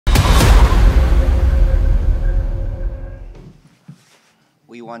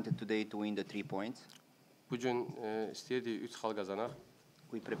We wanted today to win the 3 points. Bugün istəyirdik 3 xal qazanaq.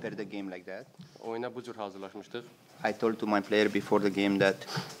 We prepared the game like that. Oyuna bu cür hazırlaşmışdıq. I told to my player before the game that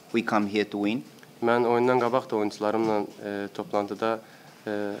we come here to win. Mən oyundan qabaq da oyunçularımla toplantıda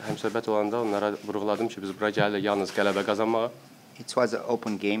həmsöhbət olanda onlara vurğuladım ki, biz bura gəlirik yalnız qələbə qazanmağa. It was an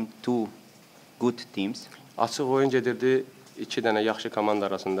open game, two good teams. Açıq oyun gedirdi 2 dənə yaxşı komanda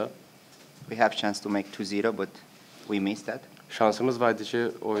arasında. We have chance to make 2-0, but we missed that. Şansımız var idi ki,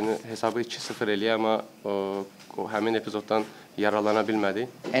 oyunu hesabı 2-0 eləyək, amma o həmin epizoddan yararlana bilmədi.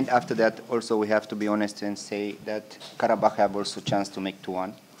 And after that, also we have to be honest and say that Qarabağ have also chance to make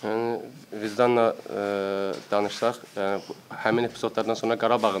 2-1. Yəni vicdanla danışsaq, yəni həmin epizodlardan sonra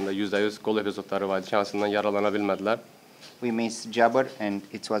Qarabağın da %100 gol epizodları var idi ki, hansından yararlana bilmədilər. We missed Jabber and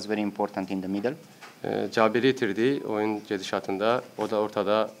it was very important in the middle. Cabiri itirdi oyun gedişatında. O da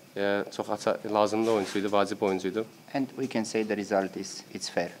ortada çox lazımlı oyuncuydu, vacib oyuncuydu. And we can say the result is it's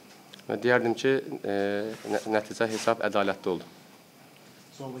fair. Və deyərdim ki, nəticə hesab ədalətli oldu.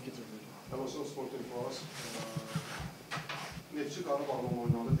 Sonrakı Neftçi Qarabağla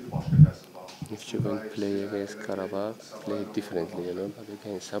oynananda bir başqa təsir var. Neftçi when play against Qarabağ, play differently, you know, but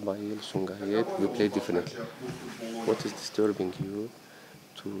against Sabayil, Sungayet, we play differently. What is disturbing you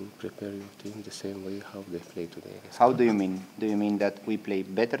to prepare your team the same way how they play today? How do you mean? Do you mean that we play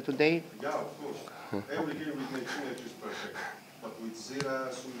better today? Yeah, of course. Every game with Neftçi is perfect. But with Zira,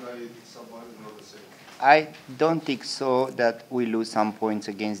 Sungayet, Sabayil is not the same. I don't think so that we lose some points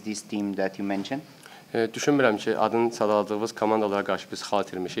against this team that you mentioned. Düşünmürəm ki, adını sadaladığımız komandalara qarşı biz xal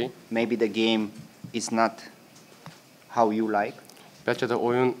itirmişik. Maybe the game is not how you like. Bəlkə də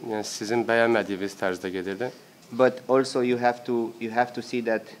oyun yəni sizin bəyənmədiyiniz tərzdə gedirdi. But also you have to see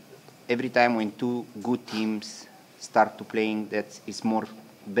that every time when two good teams start to playing, that is more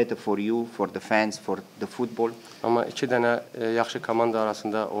better for you, for the fans, for the football. Amma 2 dənə yaxşı komanda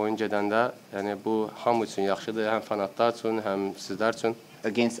arasında oyun gedəndə, yəni bu hamı üçün yaxşıdır, həm fanatlar üçün, həm sizlər üçün.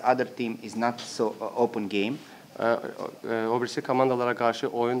 Against other team is not so open game. O birisi komandalara qarşı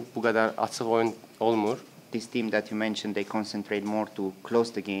oyun bu qədər açıq oyun olmur. This team that you mentioned, they concentrate more to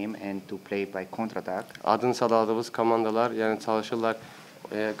close the game and to play by counter-attack. Adını sadaladığımız komandalar, yəni çalışırlar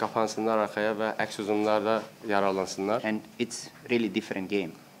qapansınlar arxaya və əks hücumlarda yararlansınlar. And it's really different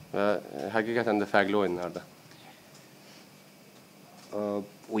game. Və həqiqətən də fərqli oyunlardır.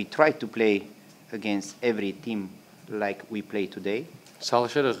 We try to play against every team like we play today.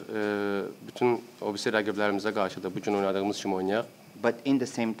 Çalışırıq bütün o birisi rəqiblərimizə qarşı da bu gün oynadığımız kimi oynayaq. But in the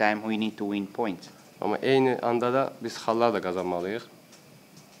same time we need to win points. Amma eyni anda da biz xallar da qazanmalıyıq.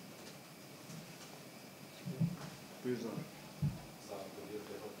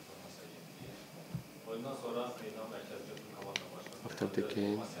 After the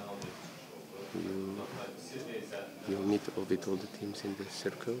game, you meet with all the teams in the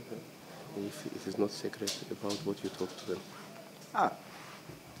circle. If it is not secret about what you talk to them.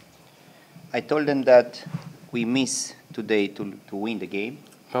 I told them that we miss today to win the game.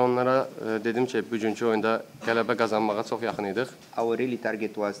 Mən onlara dedim ki, bugünkü oyunda qələbə qazanmağa çox yaxın idik. Our really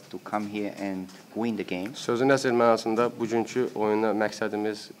target was to come here and win the game. Sözün əsl mənasında bugünkü oyuna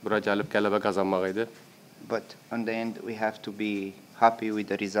məqsədimiz bura gəlib qələbə qazanmaq idi. But on the end we have to be happy with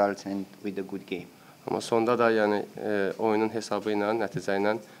the results and with the good game. Amma sonda da yəni oyunun hesabı ilə, nəticə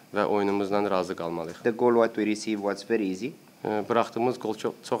ilə və oyunumuzdan razı qalmalıyıq. The goal what we received was very easy. Buraxdığımız gol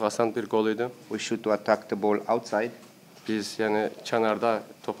çox asan bir gol idi. We should to attack the ball outside. Biz yəni kənarda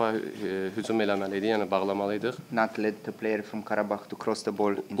topa hücum eləməliydik, yəni bağlamalıydıq. Not let the player from Qarabağ to cross the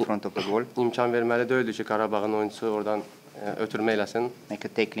ball in front of the goal. İmkan verməli deyildi ki, Qarabağın oyunçusu oradan ötürmə eləsin. Make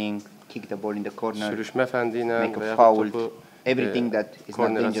a tackling, kick the ball in the corner. Sürüşmə fəndi ilə və yaxud topu everything that is not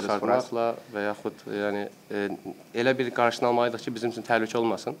dangerous for us. Və yaxud yəni elə bir qarşını almalıyıq ki, bizim üçün təhlükə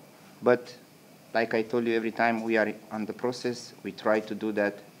olmasın. But like I told you, every time we are on the process, we try to do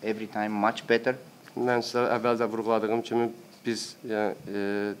that every time much better. Mən sizə əvvəlcə vurğuladığım kimi biz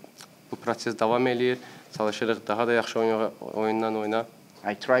bu proses davam eləyir, çalışırıq daha da yaxşı oyundan oyuna.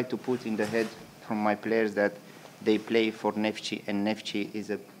 I try to put in the head from my players that they play for Neftçi and Neftçi is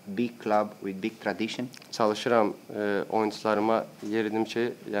a big club with big tradition. Çalışıram oyunçularıma yeridim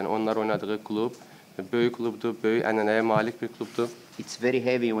ki, yəni onlar oynadığı klub böyük klubdur, böyük ənənəyə malik bir klubdur. It's very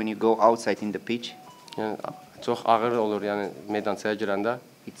heavy when you go outside in the pitch. Yəni çox ağır olur, yəni meydançaya girəndə.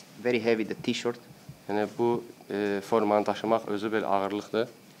 It's very heavy the t-shirt. Yəni bu formanı daşımaq özü bir ağırlıqdır.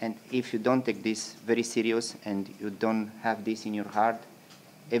 And if you don't take this very serious and you don't have this in your heart,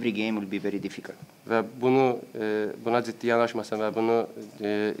 every game will be very difficult. Və buna ciddi yanaşmasan və bunu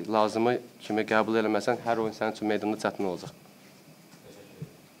lazımı kimi qəbul eləməsən, hər oyun sənin üçün meydanda çətin olacaq.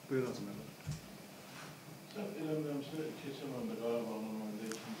 Buyurun. In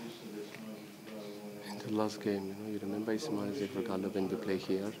the last game, you remember İsmail Zefergal'la when we play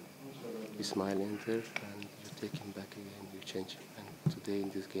here, İsmail enter and you take him back again, you change him. And today in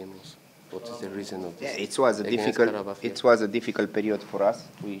this game also, what is the reason of this? Yeah, it was a difficult period for us.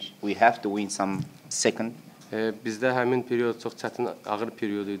 We have to win some second. Bizdə həmin period çox çətin, ağır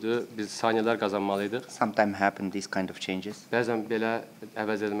period idi. Biz saniyələr qazanmalıydıq. Sometimes happen these kind of changes. Bəzən belə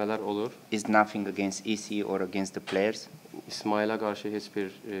əvəz etmələr olur. It's nothing against EC or against the players. İsmailə qarşı heç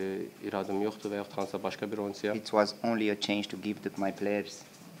bir iradım yoxdur və yaxud hansısa başqa bir oyunçuya. It was only a change to give my players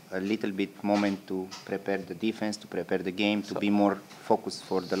a little bit moment to prepare the defense, to prepare the game, to be more focused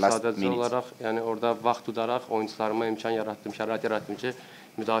for the last minutes. Sadəcə olaraq, yəni orada vaxt tutaraq oyunçularıma imkan yaratdım, şərait yaratdım ki,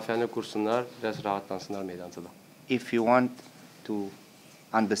 müdafiəni qursunlar, biraz rahatlansınlar meydançada. If you want to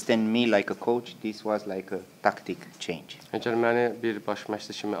understand me like a coach, this was like a tactic change. Əgər məni bir baş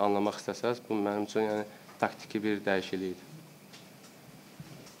məşqçi kimi anlamaq istəsəz, bu mənim üçün yəni taktiki bir dəyişiklik idi.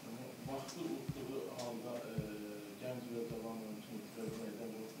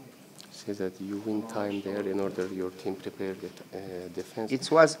 Say that you win time there in order your team prepare the defense. It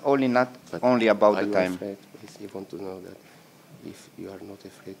was only about the time. You want to know that if you are not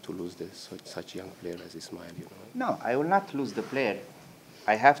afraid to lose such young player as Ismail, you know. No, I will not lose the player.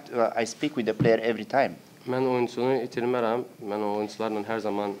 I speak with the player every time. Mən oyuncunu itirmərəm. Mən o oyuncularla hər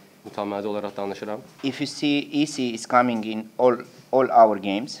zaman mütəmadi olaraq danışıram. If you see EC is coming in all our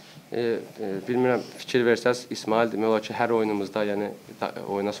games. Bilmirəm, fikir versəz, İsmail demək olar ki, hər oyunumuzda, yəni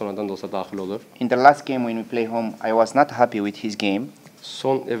oyuna sonradan da olsa daxil olur. In the last game when we play home, I was not happy with his game.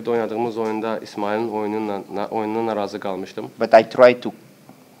 Son evdə oynadığımız oyunda İsmailin oyunundan narazı qalmışdım. But I tried to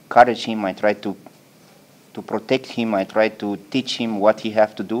encourage him, I tried to protect him, I tried to teach him what he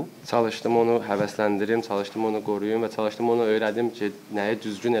have to do. Çalışdım onu həvəsləndirim, çalışdım onu qoruyum və çalışdım onu öyrədim ki, nəyi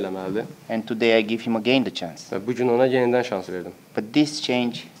düzgün eləməlidir. And today I give him again the chance. Və bu gün ona yenidən şans verdim. But this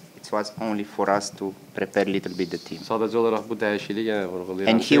change, it was only for us to prepare a little bit the team. Sadəcə olaraq bu dəyişikliyi yenə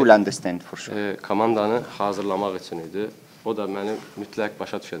vurğulayıram. And he will understand for sure. Komandanı hazırlamaq üçün idi. O da məni mütləq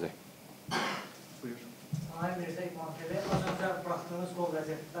başa düşəcək.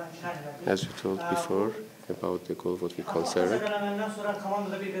 As you told before about the goal, what we concerned.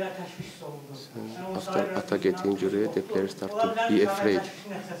 After getting injury, the players start to be afraid.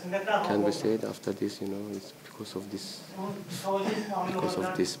 Can we say that after this, you know, it's because of this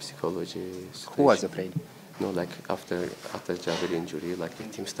psychology situation? Who was afraid? No, like after Jabir injury, like the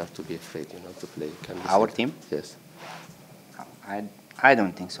team start to be afraid, you know, to play. Can we Our say team? That? Yes. I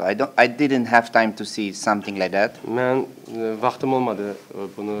don't think so. I didn't have time to see something like that. Mən vaxtım olmadı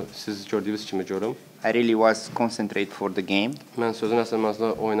bunu siz gördüyünüz kimi görüm. I really was concentrate for the game. Mən sözün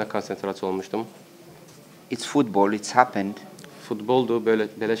əsasında oyuna konsentrasiya olmuşdum. It's football, it's happened. Futboldur,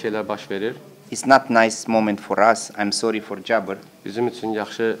 belə şeylər baş verir. It's not nice moment for us. I'm sorry for Jabir. Bizim üçün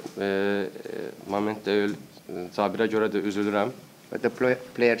yaxşı moment deyil. Cabirə görə də üzülürəm. But the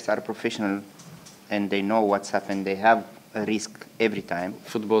players are professional and they know what's happened. They have a risk every time.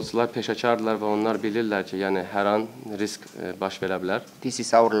 Futbolçular peşəkardırlar və onlar bilirlər ki, yəni hər an risk baş verə bilər. This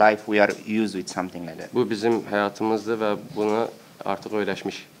is our life. We are used with something like that. Bu bizim həyatımızdır və buna artıq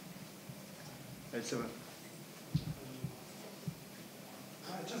öyrəşmişik.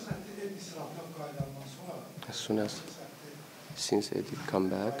 As soon as since Eddie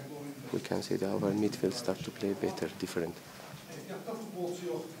come back, we can say that our midfield start to play better, different.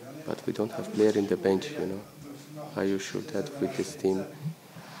 But we don't have player in the bench, you know. Are you sure that with this team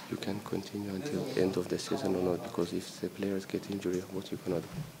you can continue until the end of the season or not? Because if the players get injured, what you gonna do?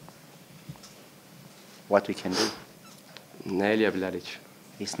 What we can do? Nə eləyə bilərik?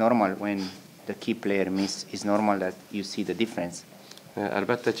 It's normal when the key player miss. It's normal that you see the difference.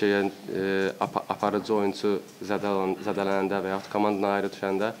 Əlbəttə ki, aparıcı oyunçu zədələnəndə və yaxud komandadan ayrı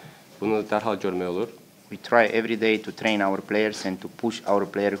düşəndə bunu dərhal görmək olur. We try every day to train our players and to push our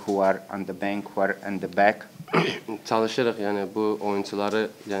players who are on the bank, who are in the back. Çalışırıq, yəni bu oyunçuları,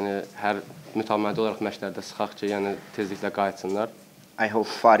 yəni hər mütəmadi olaraq məşqlərdə sıxaq ki, yəni tezliklə qayıtsınlar. I hope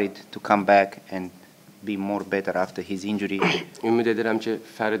Farid to come back and be more better after his injury. Ümid edirəm ki,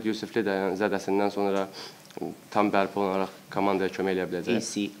 Fərid Yusifli də yəni zədəsindən sonra tam bərpa olaraq komandaya kömək eləyə biləcək.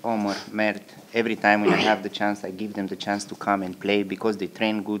 EC, Omar, Mert, every time when I have the chance, I give them the chance to come and play because they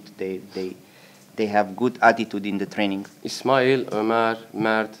train good. They have good attitude in the training. İsmail, Ömər,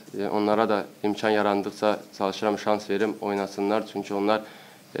 Mert, onlara da imkan yarandıqca çalışıram, şans verim, oynasınlar. Çünki onlar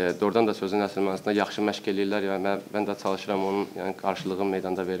doğrudan da sözün əsl mənasında yaxşı məşq eləyirlər. Yəni mən də çalışıram onun yəni qarşılığını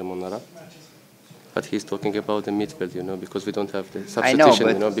meydanda verim onlara. But he's talking about the midfield, you know, because we don't have the substitution,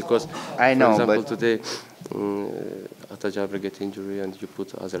 you know, because for example today Atajabr get injury and you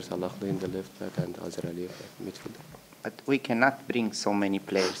put Azer Salahlı in the left back and Azer Aliyev midfield. But we cannot bring so many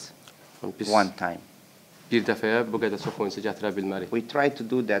players Biz one time. bir dəfəyə bu qədər çox oyunçu gətirə bilmərik. We try to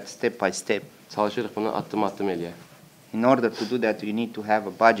do that step by step. Çalışırıq bunu addım-addım eləyək. In order to do that, you need to have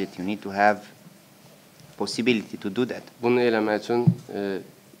a budget. You need to have possibility to do that. Bunu eləmək üçün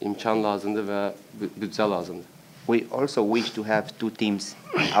imkan lazımdır və büdcə lazımdır. We also wish to have two teams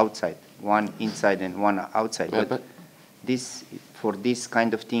outside, one inside and one outside. But for this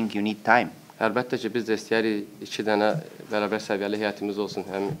kind of thing, you need time. Əlbəttə ki, biz də istəyirik 2 dənə bərabər səviyyəli heyətimiz olsun,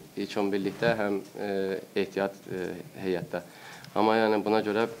 həm ilk 11-likdə, həm ehtiyat heyətdə. Amma yəni buna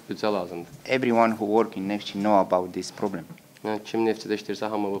görə büdcə lazımdır. Everyone who work in Neftçi know about this problem. Yəni kim Neftçidə işləyirsə,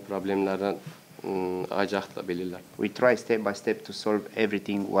 hamı bu problemlərdən acaqla bilirlər. We try step by step to solve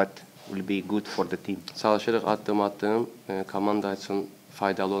everything what will be good for the team. Çalışırıq addım-addım komanda üçün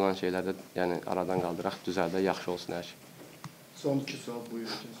faydalı olan şeyləri yəni aradan qaldıraq, düzəldək, yaxşı olsun hər şey. Son 2 sual buyurun.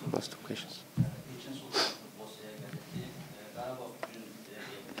 Last 2 questions.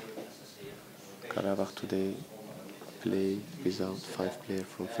 Qarabağ today play without 5 players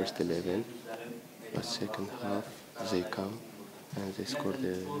from first 11, but second half they come and they score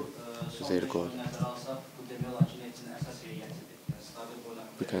their goal.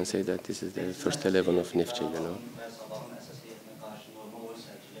 We can say that this is the first 11 of Neftçi, you know.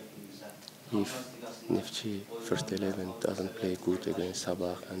 If Neftçi first 11 doesn't play good against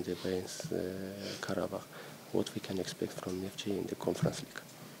Sabah and against Qarabağ, what we can expect from Neftçi in the Conference League?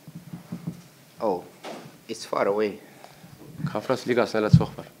 Oh, it's far away. Conference Ligasında çox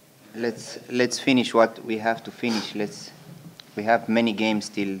var. Let's finish what we have to finish. We have many games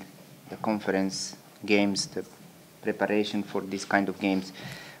till the conference games, the preparation for this kind of games.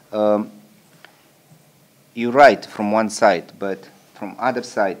 You're right from one side, but from other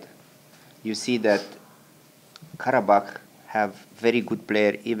side, you see that Qarabağ have very good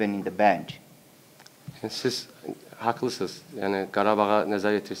player even in the bench. Siz haqlısınız. Yəni Qarabağa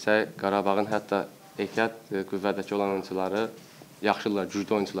nəzər yetirsək, Qarabağın hətta ehtiyat qüvvədəki olan oyunçuları yaxşılar,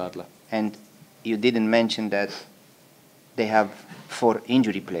 güclü oyunçulardılar. And you didn't mention that they have 4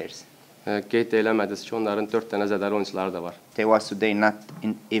 injury players. Qeyd eləmədiniz ki, onların 4 dənə zədəli oyunçuları da var. They was today not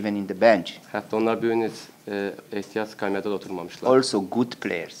even in the bench. Hətta onlar bu gün ehtiyat skamyada da oturmamışlar. Also good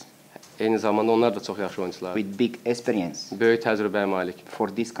players. Eyni zamanda onlar da çox yaxşı oyunçular. With big experience. Böyük təcrübəyə malik. For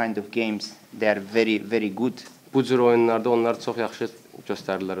this kind of games, they are very good. Bu cür oyunlarda onlar çox yaxşı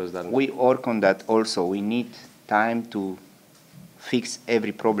göstərirlər özlərini. We work on that also. We need time to fix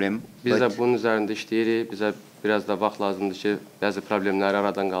every problem. Biz də bunun üzərində işləyirik. Bizə biraz da vaxt lazımdır ki, bəzi problemləri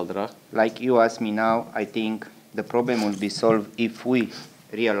aradan qaldıraq. Like you asked me now, I think the problem will be solved if we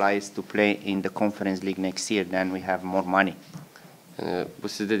realize to play in the Conference League next year, then we have more money. Bu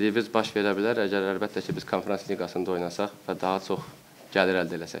siz dediyiniz baş verə bilər, əgər əlbəttə ki, biz konferans liqasında oynasaq və daha çox gəlir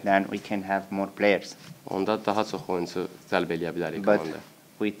əldə eləsək. Then we can have more players. Onda daha çox oyuncu cəlb eləyə bilərik But komandaya.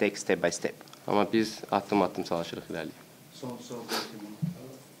 we take step by step. Amma biz addım-addım çalışırıq irəliyə. Son sual buyurun.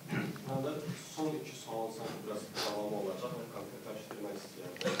 Son 2 sual biraz davam olacaq və konkretləşdirmək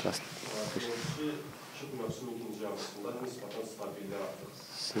istəyirəm. Birincisi, iki mövsümün ikinci yarısında nisbətən stabillər artıq.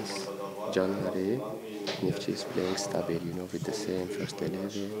 Since January, Neftçi is playing stable, you know, with the same first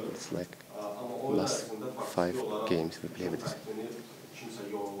 11. It's like last 5 games we play with this. Kimsə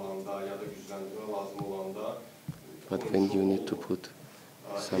yorulanda ya da gücləndirmə lazım olanda But when you need to put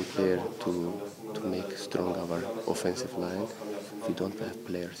some player to make strong our offensive line, we don't have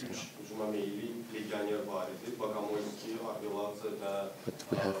players, you know. But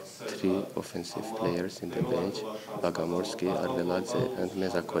we have 3 offensive players in the bench, Bagamorsky, Arveladze and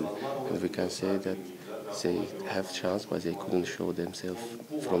Mezakol. And we can say that they have chance, but they couldn't show themselves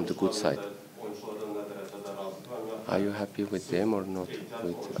from the good side. Are you happy with them or not,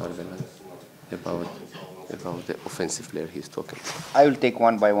 with Arveladze, about the offensive player he's talking? I will take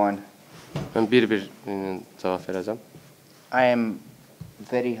one by one. Mən bir cavab verəcəm. I am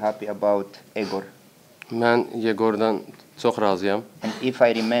very happy about Egor. Mən Yegordan çox razıyam. And if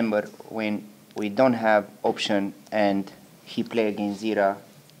I remember when we don't have option and he play against Zira,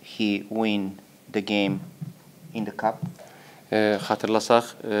 he win the game in the cup. Xatırlasaq,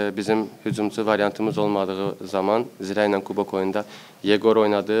 bizim hücumçu variantımız olmadığı zaman Zira ilə kubok oyunda Yegor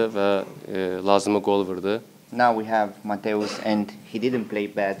oynadı və lazımı gol vurdu. Now we have Mateus and he didn't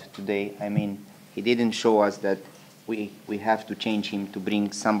play bad today. I mean, he didn't show us that we have to change him to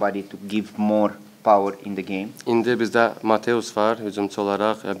bring somebody to give more power in the game. İndi bizdə Mateus var hücumçu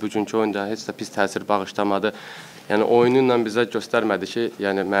olaraq. Bugünkü oyunda heç də pis təsir bağışlamadı. Yəni oyunu ilə bizə göstərmədi ki,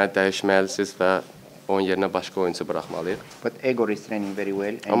 yəni məni dəyişməlisiniz və onun yerinə başqa oyunçu buraxmalıyıq. But Egor is training very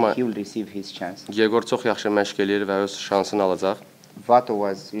well and Ama- he will receive his chance. Yegor çox yaxşı məşq eləyir və öz şansını alacaq. Vato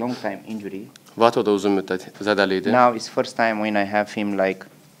was long time injury. Vato da uzun müddət zədəli idi. Now it's first time when I have him like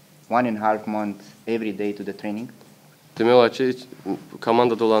 1.5 month every day to the training. Demək olar ki,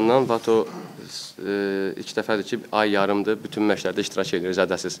 komandada olandan Vato ilk dəfədir ki, ay yarımdır bütün məşqlərdə iştirak edir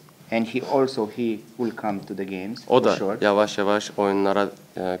zədəsiz. And he will come to the games O for da sure. yavaş-yavaş oyunlara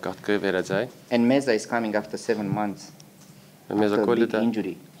qatqı verəcək. And Meza is coming after 7 months after a Mezakoli big də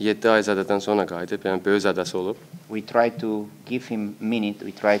injury. 7 ay zədədən sonra qayıdıb, yəni böyük zədəsi olub. We try to give him minute,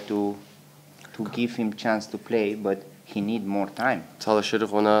 we try to give him chance to play, but he need more time.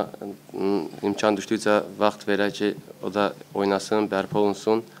 Çalışırıq ona imkan düşdükcə vaxt verək ki, o da oynasın, bərpa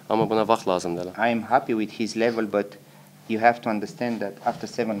olunsun, amma buna vaxt lazımdır. I am happy with his level, but you have to understand that after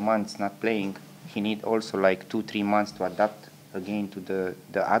 7 months not playing, he need also like 2-3 months to adapt again to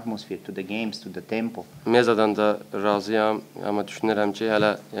the atmosphere, to the games, to the tempo. Mezadan da razıyam, amma düşünürəm ki,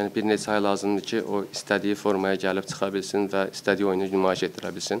 hələ yəni bir neçə ay lazımdır ki, o istədiyi formaya gəlib çıxa bilsin və istədiyi oyunu nümayiş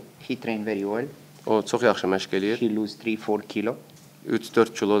etdirə bilsin. He trained very well. O çox yaxşı məşq eləyir. He lose 3-4 kilo.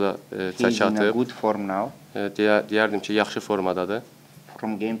 3-4 kilo da He çək is in a atıb. good form now. Deyərdim ki, yaxşı formadadır.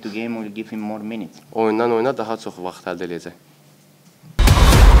 From game to game, we'll give him more minutes. Oyundan oyuna daha çox vaxt əldə edəcək.